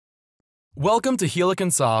Welcome to Helicon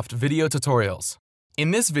Soft Video Tutorials.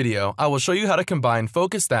 In this video, I will show you how to combine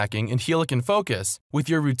focus stacking in Helicon Focus with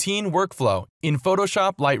your routine workflow in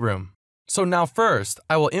Photoshop Lightroom. So now first,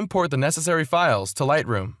 I will import the necessary files to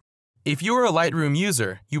Lightroom. If you are a Lightroom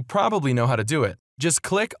user, you probably know how to do it. Just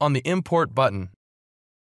click on the Import button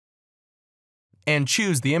and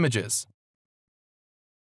choose the images.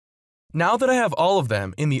 Now that I have all of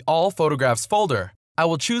them in the All Photographs folder, I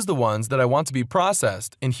will choose the ones that I want to be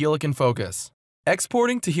processed in Helicon Focus.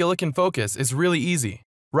 Exporting to Helicon Focus is really easy.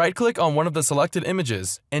 Right-click on one of the selected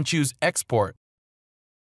images and choose Export.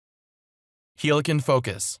 Helicon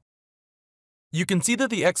Focus. You can see that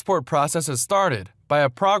the export process has started by a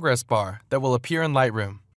progress bar that will appear in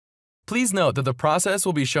Lightroom. Please note that the process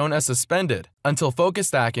will be shown as suspended until focus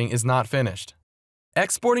stacking is not finished.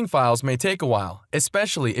 Exporting files may take a while,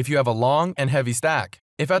 especially if you have a long and heavy stack.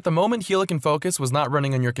 If at the moment Helicon Focus was not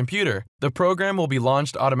running on your computer, the program will be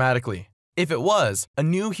launched automatically. If it was, a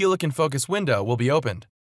new Helicon Focus window will be opened.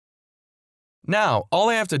 Now, all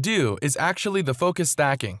I have to do is actually the focus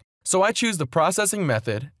stacking, so I choose the processing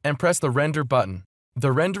method and press the Render button.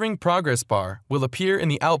 The rendering progress bar will appear in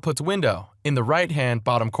the Outputs window in the right-hand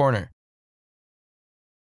bottom corner.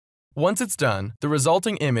 Once it's done, the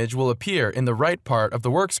resulting image will appear in the right part of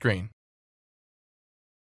the work screen.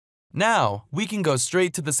 Now, we can go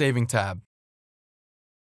straight to the Saving tab.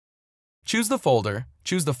 Choose the folder,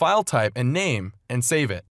 choose the file type and name, and save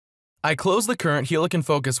it. I close the current Helicon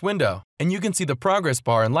Focus window, and you can see the progress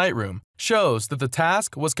bar in Lightroom shows that the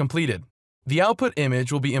task was completed. The output image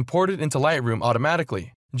will be imported into Lightroom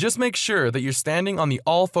automatically. Just make sure that you're standing on the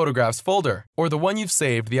All Photographs folder or the one you've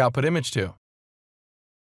saved the output image to.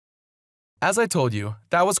 As I told you,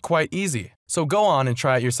 that was quite easy, so go on and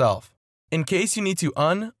try it yourself. In case you need to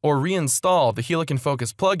or reinstall the Helicon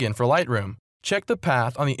Focus plugin for Lightroom, check the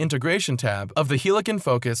path on the Integration tab of the Helicon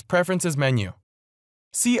Focus Preferences menu.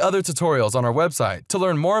 See other tutorials on our website to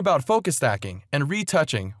learn more about focus stacking and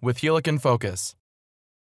retouching with Helicon Focus.